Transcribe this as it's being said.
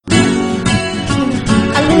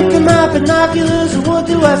blink of my binoculars, and what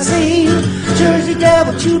do I see? Jersey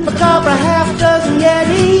Devil, Chupacabra, half a dozen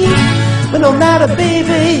Yeti. But no matter,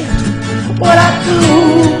 baby, what I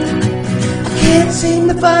do, I can't seem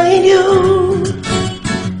to find you.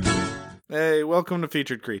 Hey, welcome to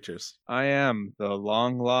Featured Creatures. I am the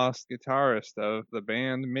long-lost guitarist of the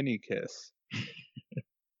band Mini Kiss.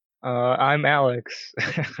 I'm Alex.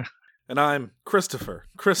 And I'm Christopher.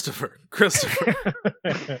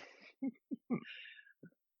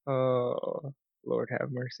 Oh, Lord have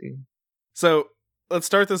mercy. So, let's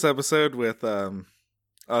start this episode with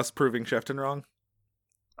us proving Shefton wrong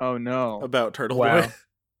Oh no! about Turtle Wow. Boy.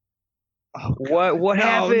 Oh, What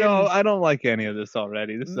happened? No, I don't like any of this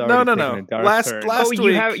already. This is No, already no, taking no. a dark Last turn.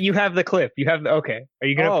 week- you have the clip. You have the okay. Are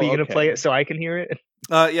you gonna play it so I can hear it?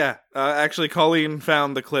 Yeah. Actually, Colleen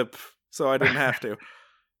found the clip, so I didn't have to.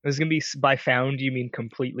 This is gonna be by found. You mean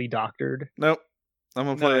completely doctored? Nope. I'm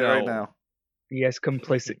gonna play it right now. Yes,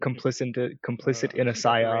 complicit in a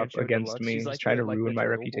psyop against me. He's trying to ruin my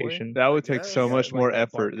reputation. That would take guess. so Yeah, much more that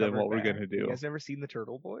effort than bark what we're covered gonna back. do. You guys never seen the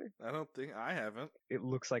Turtle Boy? I don't think I haven't. It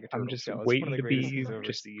looks like a turtle I'm just shell. It's waiting one of to the greatest be things I've ever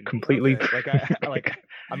just seen. completely. Okay.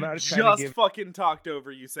 I'm not trying Just to give. fucking talked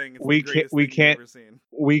over you saying it's We the greatest we thing can't- you've ever seen.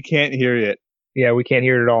 We can't hear it. Yeah, we can't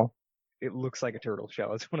hear it at all. It looks like a turtle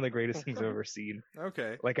shell. It's one of the greatest things I've ever seen.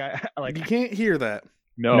 Okay. You You can't hear that.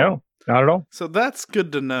 No, not at all. So that's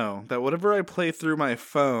good to know, that whatever I play through my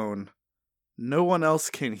phone, no one else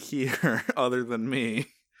can hear other than me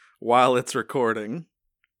while it's recording.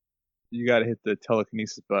 You gotta hit the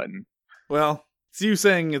telekinesis button. Well, it's you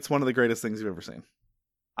saying it's one of the greatest things you've ever seen.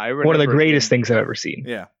 One of the greatest things I've ever seen.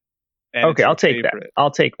 Yeah. Okay, I'll take that.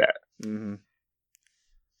 I'll take that. Mm-hmm.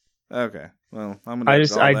 Okay. Well, I'm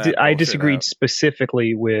gonna. I disagreed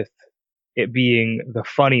specifically with it being the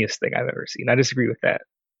funniest thing I've ever seen. I disagree with that.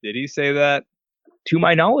 Did he say that? To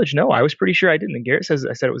my knowledge, no. I was pretty sure I didn't. And Garrett says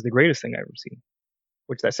I said it was the greatest thing I've ever seen,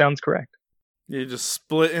 which that sounds correct. You're just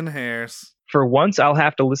splitting hairs. For once, I'll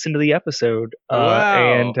have to listen to the episode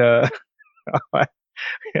and I'll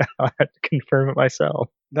have to confirm it myself.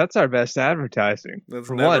 That's our best advertising. That's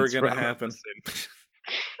For never once, gonna for- happen.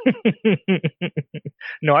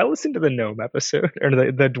 No, I listened to the gnome episode or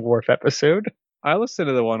the dwarf episode. I listened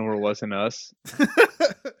to the one where it wasn't us.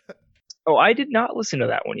 Oh, I did not listen to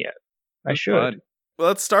that one yet. I should. Fun. Well,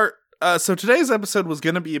 let's start. So today's episode was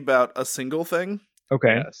gonna be about a single thing.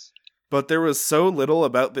 Okay. Yes. But there was so little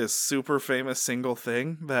about this super famous single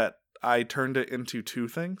thing that I turned it into two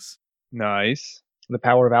things. Nice. The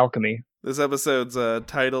power of alchemy. This episode's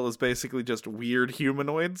title is basically just Weird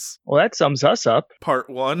Humanoids, Well, that sums us up. Part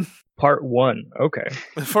 1. Part 1. Okay.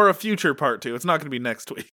 For a future Part 2. It's not going to be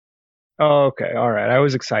next week. Okay. All right. I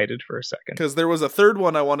was excited for a second. Because there was a third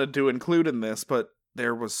one I wanted to include in this, but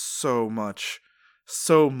there was so much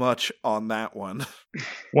on that one.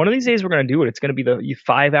 One of these days we're going to do it. It's going to be the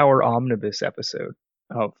 5-hour omnibus episode.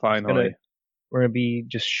 Oh, finally. We're going to be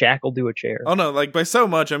just shackled to a chair. Oh no, like by so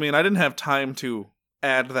much, I mean, I didn't have time to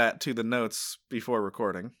add that to the notes before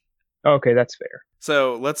recording. Okay, that's fair.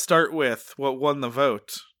 So let's start with what won the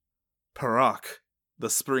vote. Parok, the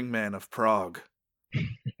Springman of Prague,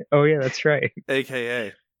 Oh, yeah, that's right.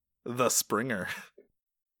 aka the Springer.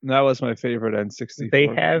 That was my favorite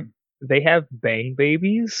N64. They have bang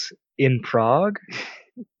babies in Prague.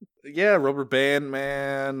 Yeah, Rubber Band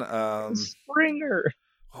Man. Springer.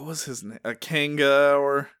 What was his name?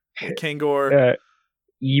 Kangor.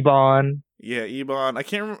 Ebon. Yeah, Ebon. I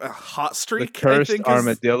can't remember. Hot The Streak. cursed I think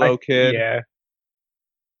armadillo kid. Yeah.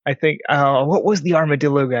 I think. What was the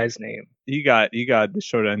armadillo guy's name? You got the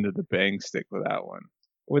short end of the bang stick with that one.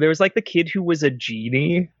 Where there was like the kid who was a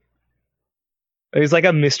genie. It was like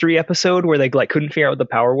a mystery episode where they like couldn't figure out what the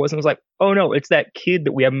power was, and it was like, oh no, it's that kid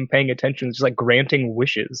that we haven't been paying attention. It's just like granting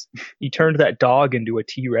wishes. He turned that dog into a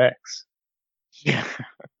T-Rex. Yeah.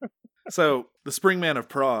 So, the Springman of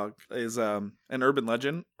Prague is an urban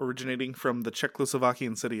legend originating from the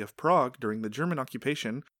Czechoslovakian city of Prague during the German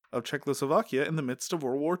occupation of Czechoslovakia in the midst of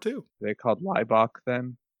World War II. They called Laibach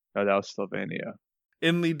then? No, that was Slovenia.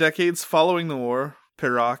 In the decades following the war,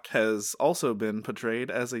 Parok has also been portrayed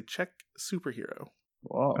as a Czech superhero.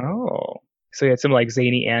 Whoa. Oh, so he had some like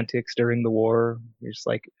zany antics during the war. He just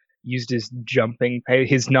like used his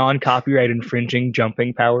his non-copyright infringing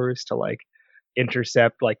jumping powers to like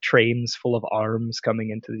intercept like trains full of arms coming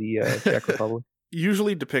into the Czech Republic.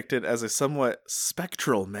 Usually depicted as a somewhat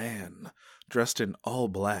spectral man, dressed in all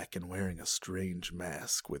black and wearing a strange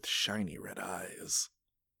mask with shiny red eyes.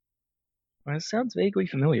 Well, it sounds vaguely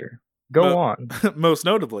familiar. Go on. Most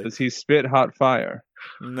notably. Does he spit hot fire?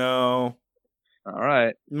 No. All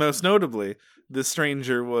right. Most notably, this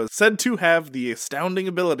stranger was said to have the astounding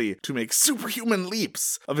ability to make superhuman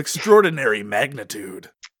leaps of extraordinary magnitude.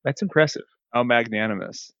 That's impressive. How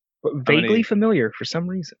magnanimous. But How vaguely many- familiar for some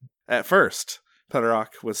reason. At first,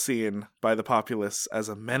 Perok was seen by the populace as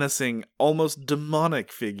a menacing, almost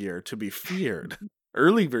demonic figure to be feared.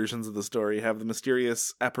 Early versions of the story have the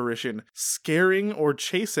mysterious apparition scaring or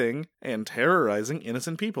chasing and terrorizing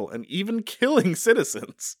innocent people, and even killing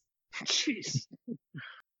citizens. Jeez.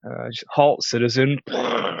 Just, halt, citizen.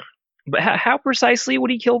 But how precisely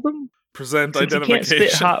would he kill them? Present Since he can't spit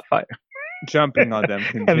identification. hot fire. Jumping on them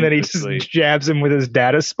And then he just continuously. jabs him with his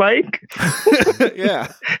data spike.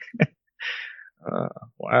 Yeah.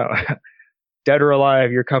 Wow. Dead or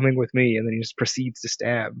alive, you're coming with me. And then he just proceeds to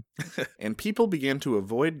stab. And people began to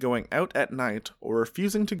avoid going out at night or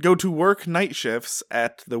refusing to go to work night shifts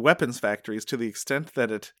at the weapons factories to the extent that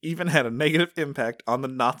it even had a negative impact on the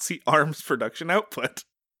Nazi arms production output.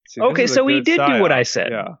 See, this Okay, is a so he good did do what psyop. I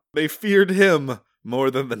said. Yeah. They feared him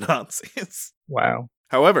more than the Nazis. Wow.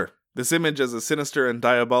 However, this image as a sinister and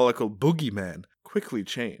diabolical boogeyman quickly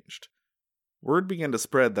changed. Word began to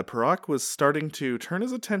spread that Perok was starting to turn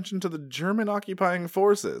his attention to the German occupying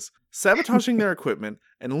forces, sabotaging their equipment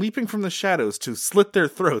and leaping from the shadows to slit their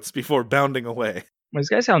throats before bounding away. This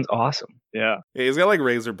guy sounds awesome. Yeah. Yeah, he's got like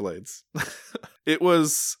razor blades. It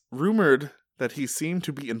was rumored that he seemed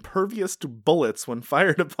to be impervious to bullets when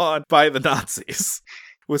fired upon by the Nazis,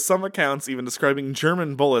 with some accounts even describing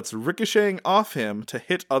German bullets ricocheting off him to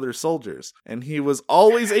hit other soldiers, and he was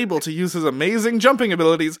always able to use his amazing jumping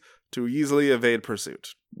abilities to easily evade pursuit.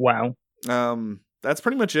 Wow. That's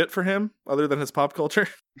pretty much it for him, other than his pop culture.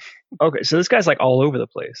 Okay, so this guy's like all over the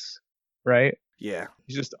place, right? Yeah.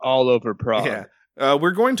 He's just all over Prague. Yeah.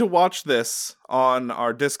 We're going to watch this on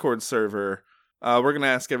our Discord server. We're going to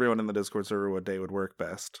ask everyone in the Discord server what day would work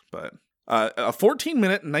best. But a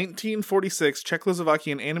 14-minute 1946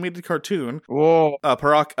 Czechoslovakian animated cartoon, Whoa.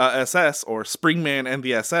 Perok SS, or Springman and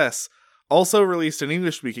the SS, also released in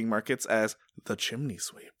English-speaking markets as The Chimney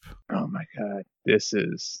Sweep. Oh my god. This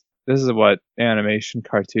is what animation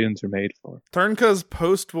cartoons are made for. Ternka's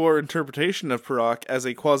post-war interpretation of Perok as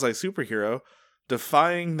a quasi-superhero,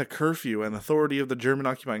 defying the curfew and authority of the German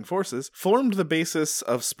occupying forces, formed the basis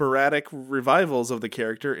of sporadic revivals of the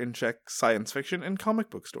character in Czech science fiction and comic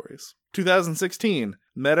book stories. 2016,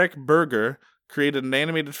 Marek Berger created an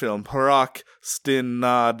animated film, Perok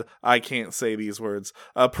Stinad, I can't say these words,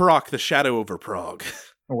 Perok the Shadow over Prague.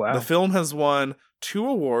 Wow. The film has won 2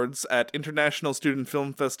 awards at International Student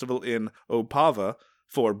Film Festival in Opava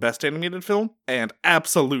for Best Animated Film and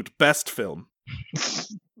Absolute Best Film.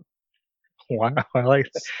 Wow, I like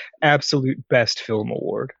that. Absolute Best Film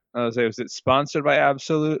Award. I was say, was it sponsored by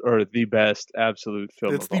Absolute or the best Absolute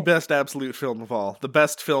film? It's of the all? best Absolute film of all. The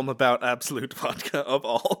best film about Absolute vodka of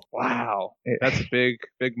all. Wow, that's a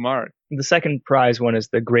big mark. The second prize one is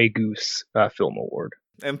the Grey Goose Film Award.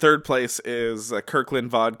 And third place is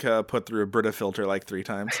Kirkland vodka put through a Brita filter like 3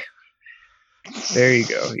 times. There you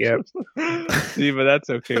go. Yep. See, but that's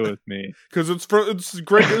okay with me. Because it's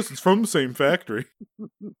Grey Goose. It's from the same factory.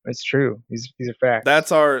 That's true. He's a fact.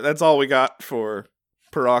 That's all we got for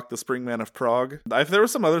Perok, the Springman of Prague. If there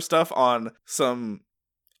was some other stuff on some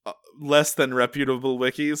less than reputable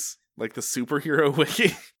wikis, like the superhero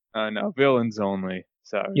wiki. No, villains only.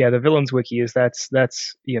 Sorry. Yeah, the Villains Wiki is that's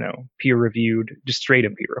peer reviewed, just straight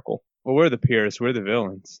empirical. Well, we're the peers. We're the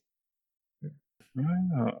villains.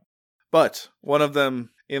 Oh. But one of them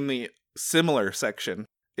in the similar section,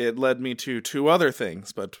 it led me to 2 other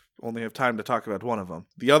things, but only have time to talk about one of them.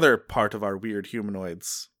 The other part of our weird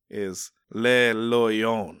humanoids is Le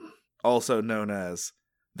Loyon, also known as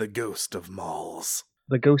the Ghost of Malls.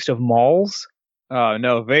 The Ghost of Malls? Oh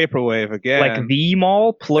no, vaporwave again. Like the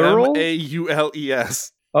mall, plural?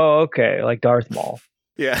 Maules. Oh, okay, like Darth Maul.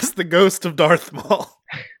 Yes, the Ghost of Darth Maul.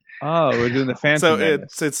 Oh, we're doing the Phantom So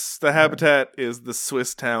Menace. it's the habitat is the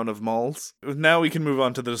Swiss town of Malls. Now we can move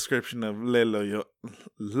on to the description of Le Loyon.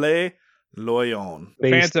 Le Loyon.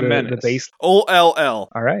 Phantom Menace. The base. OLL.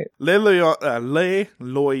 All right. Le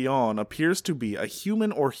Loyon appears to be a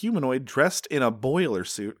human or humanoid dressed in a boiler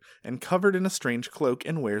suit and covered in a strange cloak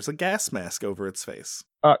and wears a gas mask over its face.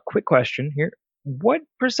 Quick question here. What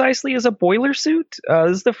precisely is a boiler suit? This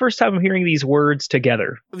is the first time I'm hearing these words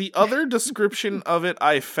together. The other description of it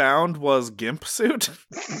I found was gimp suit.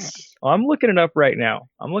 I'm looking it up right now.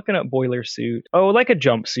 I'm looking up boiler suit. Oh, like a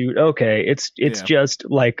jumpsuit. Okay, it's Yeah. just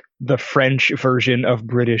like the French version of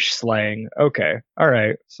British slang. Okay, all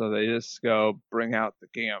right. So they just go bring out the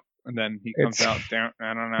gimp, and then he comes It's- out down.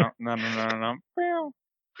 I don't know. No.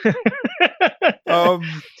 No.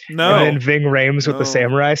 And then Ving Rhames with No. the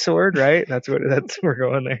samurai sword, right? That's we're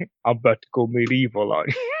going there. I'm about to go medieval on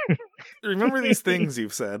you. Remember these things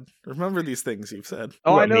you've said. Remember these things you've said.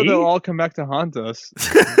 Oh, I What, know me? they'll all come back to haunt us.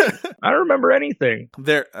 I don't remember anything.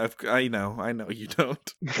 I know you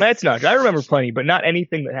don't. That's not. I remember plenty, but not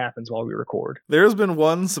anything that happens while we record. There has been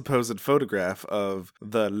one supposed photograph of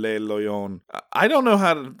the Le Loyon. I don't know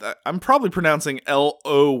how to. I'm probably pronouncing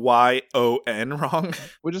Loyon wrong.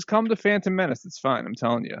 We'll just come to Phantom Menace. It's fine. I'm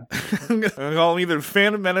telling you. I'm gonna call him either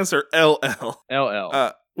Phantom Menace or LL.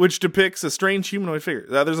 LL. Which depicts a strange humanoid figure.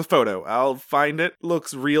 There's a photo. I'll find it.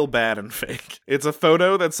 Looks real bad and fake. It's a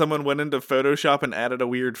photo that someone went into Photoshop and added a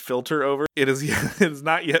weird filter over. It has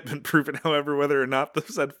not yet been proven, however, whether or not the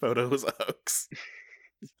said photo is a hoax.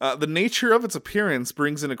 The nature of its appearance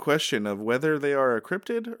brings into question of whether they are a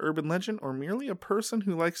cryptid, urban legend, or merely a person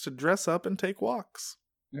who likes to dress up and take walks.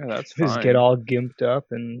 Yeah, that's fine. Just get all gimped up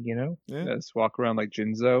and, Yeah. Yeah, just walk around like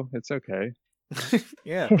Jinzo. It's okay.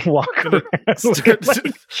 Yeah. walk Gonna around start- like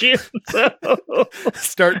Jinzo.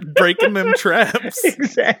 Start breaking them traps.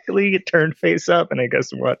 Exactly. Get turned face up, and I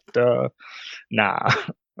guess what? Nah.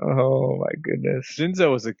 Oh my goodness.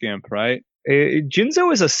 Jinzo is a gimp, right?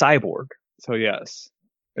 Jinzo is a cyborg. So yes.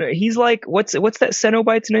 He's like, what's that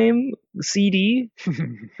Cenobite's name? CD?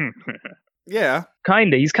 Yeah.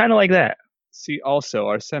 Kinda. He's kind of like that. See also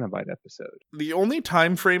our Cenobite episode. The only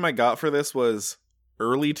time frame I got for this was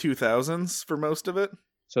early 2000s for most of it.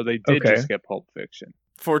 So they did Okay. just get Pulp Fiction.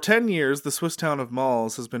 For 10 years, the Swiss town of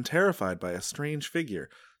Malls has been terrified by a strange figure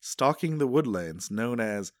stalking the woodlands known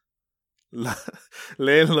as Le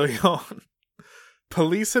Loyon.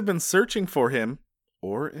 Police have been searching for him,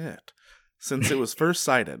 or it, since it was first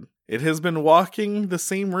sighted. It has been walking the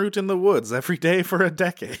same route in the woods every day for a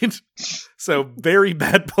decade. So, very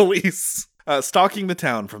bad police. Stalking the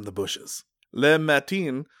town from the bushes. Le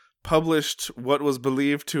Matin published what was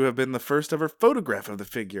believed to have been the first ever photograph of the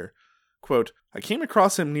figure. Quote, I came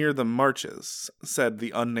across him near the marches, said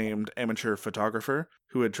the unnamed amateur photographer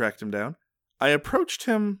who had tracked him down. I approached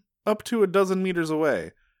him up to a dozen meters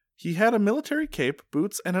away. He had a military cape,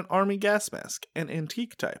 boots, and an army gas mask, an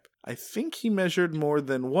antique type. I think he measured more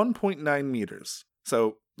than 1.9 meters,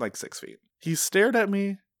 so like 6 feet. He stared at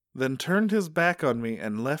me, then turned his back on me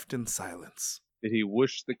and left in silence. Did he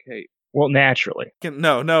whoosh the cape? Well, naturally.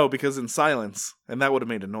 No, because in silence, and that would have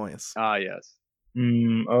made a noise. Ah, yes.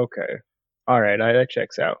 Okay. All right, that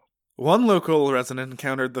checks out. One local resident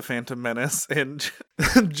encountered the Phantom Menace in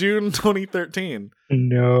June 2013,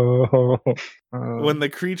 No. when the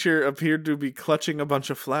creature appeared to be clutching a bunch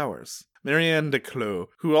of flowers. Marianne Declos,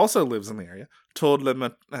 who also lives in the area, told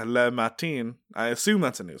Le Matin, I assume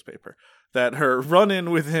that's a newspaper, that her run-in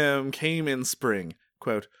with him came in spring.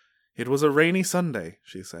 Quote, it was a rainy Sunday,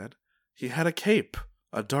 she said. He had a cape,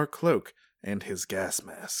 a dark cloak, and his gas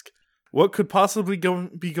mask. What could possibly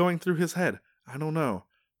be going through his head? I don't know,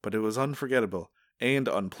 but it was unforgettable and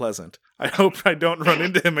unpleasant. I hope I don't run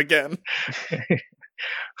into him again.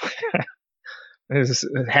 This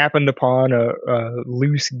happened upon a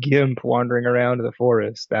loose gimp wandering around the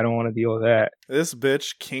forest. I don't want to deal with that. This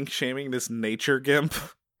bitch kink-shaming this nature gimp.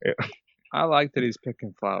 I like that he's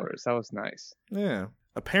picking flowers. That was nice. Yeah.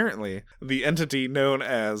 Apparently, the entity known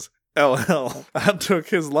as LL took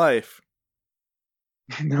his life.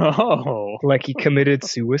 No. Like he committed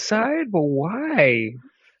suicide? But why?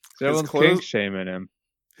 Everyone's clothes- kink shaming him.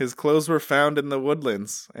 His clothes were found in the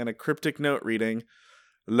woodlands, and a cryptic note reading,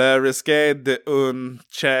 Le risque de une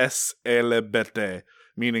chasse et le bête,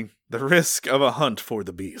 meaning the risk of a hunt for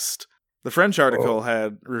the beast. The French article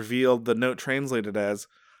had revealed the note translated as,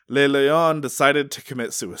 Le Lion decided to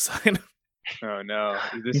commit suicide. Oh no.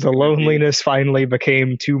 Is this The gonna loneliness finally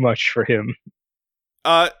became too much for him.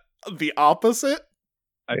 The opposite?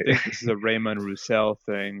 I think this is a Raymond Roussel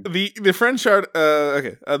thing. The French art.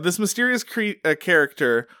 This mysterious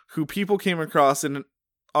character who people came across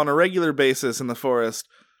on a regular basis in the forest,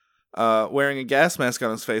 wearing a gas mask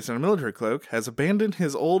on his face and a military cloak, has abandoned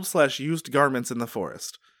his old/used garments in the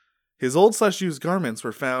forest. His old/used garments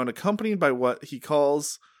were found accompanied by what he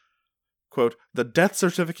calls, quote, the death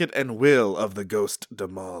certificate and will of the ghost de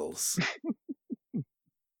Malls.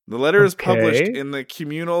 The letter is published Okay. in the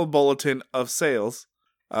Communal Bulletin of Sales.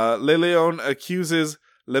 Le Lion accuses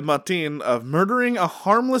Le Matin of murdering a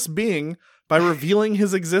harmless being by revealing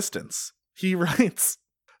his existence. He writes,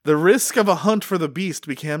 the risk of a hunt for the beast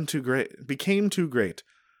became too great.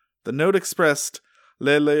 The note expressed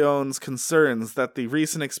Le Lion's concerns that the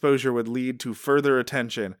recent exposure would lead to further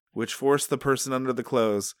attention, which forced the person under the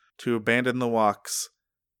clothes to abandon the walks,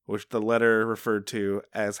 which the letter referred to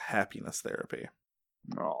as happiness therapy.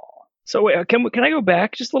 Oh. So wait, can I go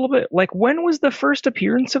back just a little bit? Like, when was the first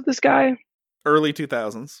appearance of this guy? Early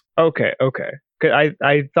 2000s. Okay. 'Cause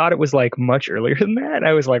I thought it was like much earlier than that. And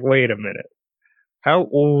I was like, wait a minute. How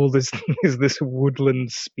old is this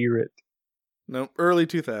woodland spirit? No, early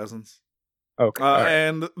 2000s. Okay. All right.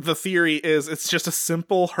 And the theory is it's just a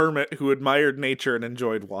simple hermit who admired nature and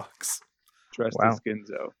enjoyed walks. Dressed Wow. as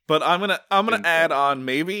Ginzo. But I'm gonna Ginzo. add on,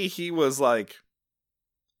 maybe he was like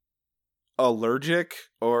allergic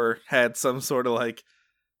or had some sort of like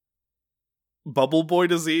bubble boy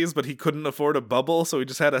disease, but he couldn't afford a bubble, so he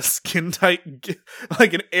just had a skin tight,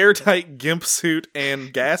 like an airtight gimp suit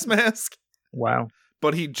and gas mask. Wow.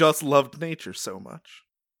 But he just loved nature so much.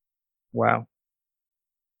 Wow.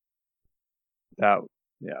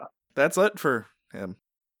 Yeah. That's it for him.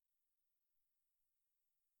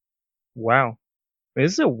 Wow.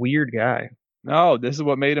 This is a weird guy. No, this is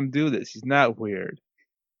what made him do this. He's not weird.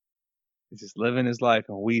 He's just living his life,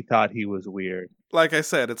 and we thought he was weird. Like I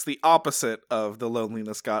said, it's the opposite of the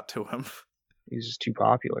loneliness got to him. He's just too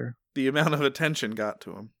popular. The amount of attention got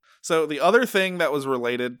to him. So the other thing that was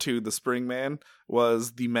related to the Spring Man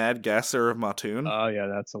was the Mad Gasser of Mattoon. Oh, yeah,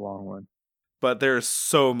 that's a long one. But there's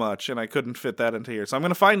so much, and I couldn't fit that into here. So I'm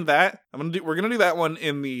gonna find that. We're gonna do that one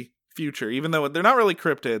in the future, even though they're not really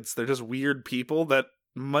cryptids. They're just weird people that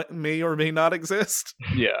may or may not exist.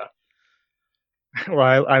 Yeah.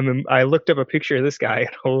 Well, I looked up a picture of this guy,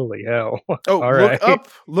 and holy hell! Oh, All look right. up.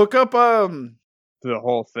 The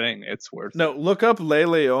whole thing, it's worth No, it. look up Le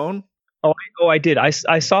Leon. Oh, I did. I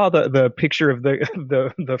saw the picture of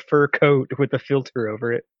the fur coat with the filter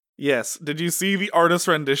over it. Yes. Did you see the artist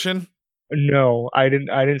rendition? No, I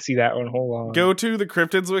didn't see that one. Hold on. Go to the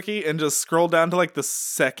Cryptids wiki and just scroll down to like the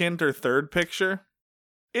second or third picture.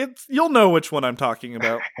 You'll know which one I'm talking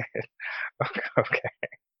about. Okay.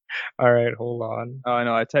 All right. Hold on. Oh, I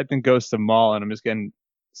know. I typed in Ghost of Maul, and I'm just getting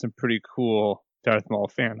some pretty cool Darth Maul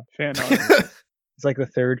fan art. It's like the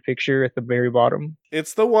third picture at the very bottom.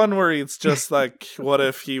 It's the one where it's just like, what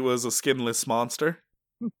if he was a skinless monster?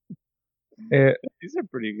 These are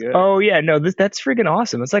pretty good. Oh yeah, no, that's friggin'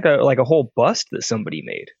 awesome. It's like a whole bust that somebody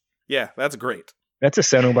made. Yeah, that's great. That's a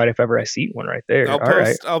Cenobite if ever I see one right there.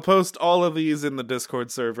 I'll post all of these in the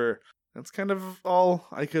Discord server. That's kind of all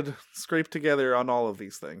I could scrape together on all of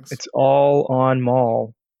these things. It's all on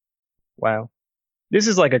Maul. Wow. This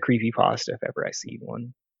is like a creepypasta if ever I see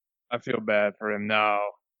one. I feel bad for him now.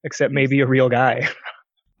 Except maybe a real guy.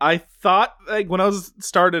 I thought, like, when I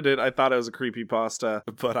started it, I thought it was a creepypasta,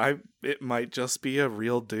 but it might just be a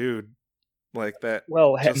real dude like that.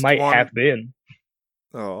 Well, it might have been.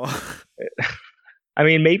 Oh. I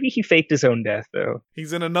mean, maybe he faked his own death, though.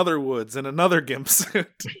 He's in another woods in another gimp suit.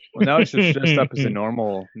 Well, now it's just dressed up as a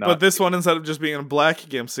normal. But this one, instead of just being a black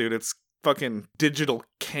gimp suit, it's fucking digital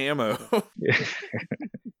camo.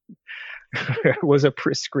 It was a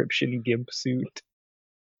prescription gimp suit.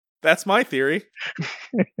 That's my theory.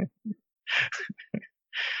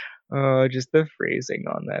 Just the phrasing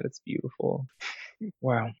on that. It's beautiful.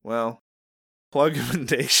 Wow. Well, plug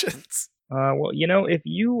recommendations. Well, if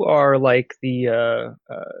you are like the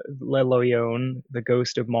Le Loyon, the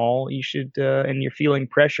ghost of Maul, you should, and you're feeling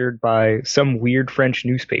pressured by some weird French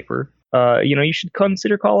newspaper, you should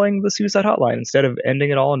consider calling the suicide hotline instead of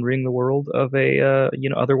ending it all and ridding the world of a,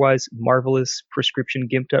 otherwise marvelous prescription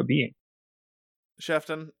gimped up being.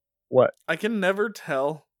 Shefton. What? I can never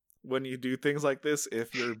tell when you do things like this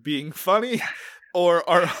if you're being funny or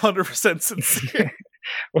are 100% sincere.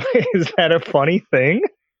 Is that a funny thing?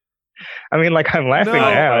 I mean, like, I'm laughing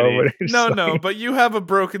now. But No, but you have a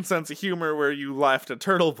broken sense of humor where you laughed at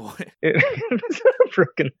Turtle Boy.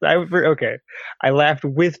 Okay. I laughed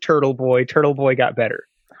with Turtle Boy. Turtle Boy got better.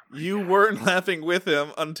 You weren't laughing with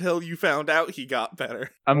him until you found out he got better.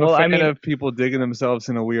 I'm a fan of people digging themselves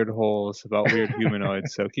into weird holes about weird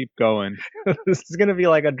humanoids, so keep going. This is going to be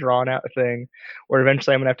like a drawn-out thing where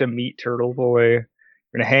eventually I'm going to have to meet Turtle Boy.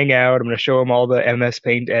 We're going to hang out. I'm going to show him all the MS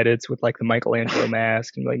Paint edits with, like, the Michelangelo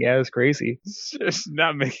mask. And be like, yeah, it's crazy. It's just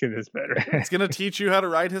not making this better. It's going to teach you how to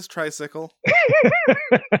ride his tricycle.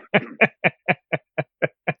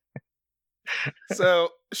 So,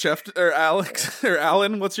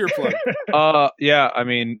 Alan, what's your plug? Yeah, I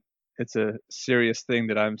mean, it's a serious thing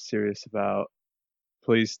that I'm serious about.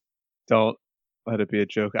 Please don't let it be a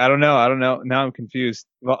joke. I don't know. Now I'm confused.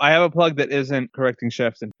 Well, I have a plug that isn't correcting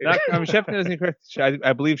Shefton. Shefton isn't correct.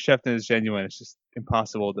 I believe Shefton is genuine. It's just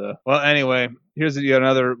impossible to. Well, anyway, here's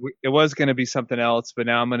another. It was going to be something else, but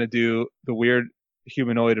now I'm going to do the weird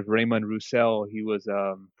humanoid of Raymond Roussel. He was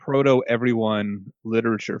proto-everyone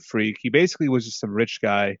literature freak. He basically was just some rich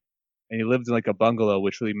guy, and he lived in like a bungalow,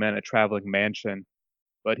 which really meant a traveling mansion.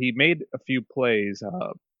 But he made a few plays.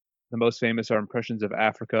 The most famous are Impressions of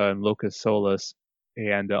Africa and Locus Solus.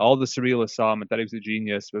 And all the surrealists saw him and thought he was a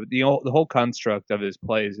genius. But the whole construct of his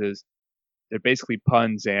plays is they're basically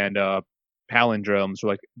puns and palindromes. Or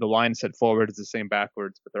like the line set forward is the same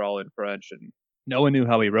backwards, but they're all in French. And no one knew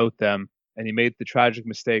how he wrote them. And he made the tragic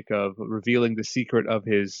mistake of revealing the secret of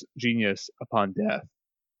his genius upon death.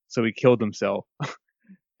 So he killed himself.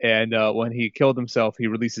 And when he killed himself, he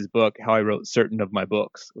released his book, How I Wrote Certain of My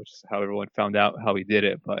Books, which is how everyone found out how he did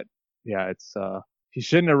it. But yeah, it's he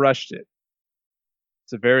shouldn't have rushed it.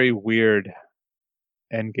 It's a very weird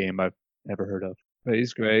end game I've never heard of. But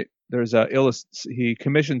he's great. There's he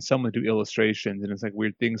commissioned someone to do illustrations, and it's like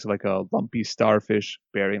weird things like a lumpy starfish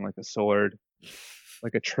bearing like a sword,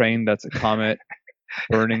 like a train that's a comet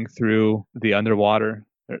burning through the underwater.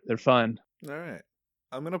 They're fun. All right.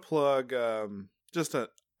 I'm going to plug just a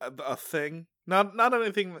thing. Not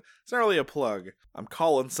anything. It's not really a plug. I'm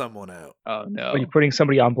calling someone out. Oh, no. Are you putting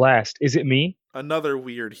somebody on blast? Is it me? Another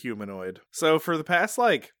weird humanoid. So for the past,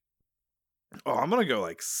 I'm going to go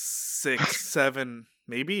 6, 7,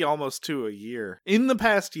 maybe almost to a year. In the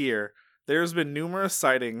past year, there's been numerous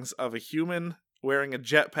sightings of a human wearing a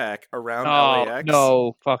jetpack around LAX.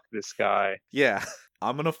 No, fuck this guy. Yeah,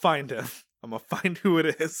 I'm going to find him. I'm going to find who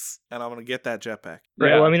it is, and I'm going to get that jetpack. Right.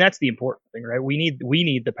 Yeah. Well, I mean, that's the important thing, right? We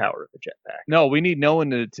need the power of the jetpack. No, we need no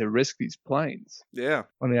one to risk these planes. Yeah.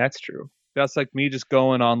 I mean, that's true. That's like me just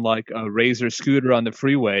going on like a Razor scooter on the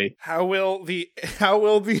freeway. How will the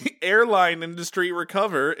airline industry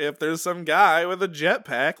recover if there's some guy with a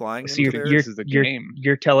jetpack flying So into their... This is a game.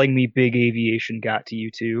 You're telling me big aviation got to you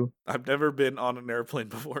too? I've never been on an airplane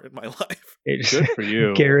before in my life. It's Good for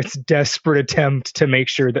you. Garrett's desperate attempt to make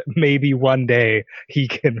sure that maybe one day he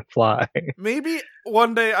can fly. Maybe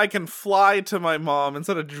one day I can fly to my mom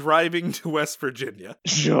instead of driving to West Virginia.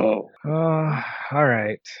 Joe. All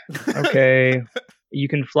right. Okay. You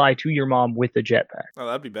can fly to your mom with a jetpack. Oh,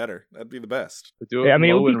 that'd be better. That'd be the best. Do I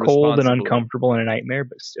mean, it low would be cold and responsibly. uncomfortable and a nightmare,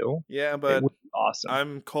 but still, Yeah, it but would be awesome.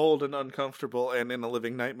 I'm cold and uncomfortable and in a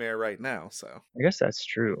living nightmare right now, so I guess that's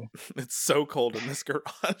true. it's so cold in this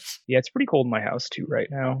garage. Yeah, it's pretty cold in my house too right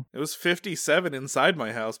now. It was 57 inside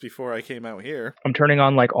my house before I came out here. I'm turning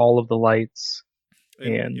on all of the lights.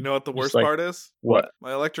 And you know what the just, worst part is? What?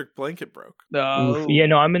 My electric blanket broke. No. Oof. Yeah,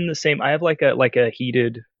 no, I'm in the same. I have like a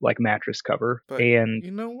heated mattress cover, But and you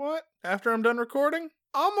know what? After I'm done recording,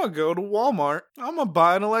 I'm gonna go to Walmart. I'm gonna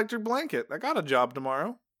buy an electric blanket. I got a job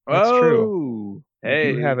tomorrow. That's true. Oh,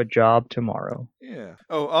 Hey. you have a job tomorrow. Yeah.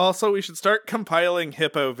 Oh, also, we should start compiling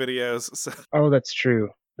hippo videos. So Oh, that's true.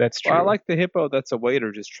 That's true. Well, I like the hippo that's a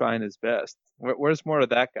waiter just trying his best. Where's more of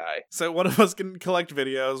that guy? So one of us can collect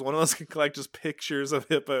videos, one of us can collect just pictures of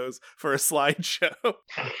hippos for a slideshow.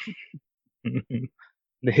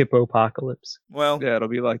 The hippopocalypse. Well, Yeah, it'll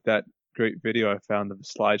be like that great video I found of a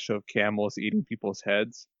slideshow of camels eating people's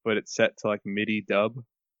heads, but it's set to like MIDI dub.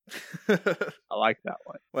 I like that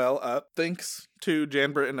one. well, thanks to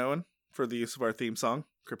Jan Britt and Owen for the use of our theme song,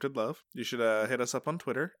 Cryptid Love. You should hit us up on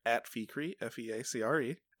Twitter, @Feacre,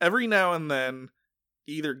 Feacre. Every now and then,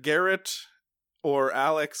 either Garrett or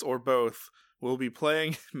Alex or both will be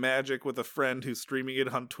playing Magic with a friend who's streaming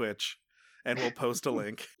it on Twitch, and we'll post a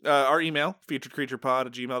link. Our email,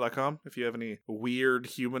 featuredcreaturepod@gmail.com. If you have any weird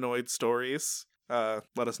humanoid stories,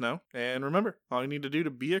 let us know. And remember, all you need to do to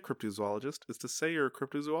be a cryptozoologist is to say you're a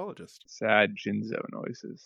cryptozoologist. Sad Jinzo noises.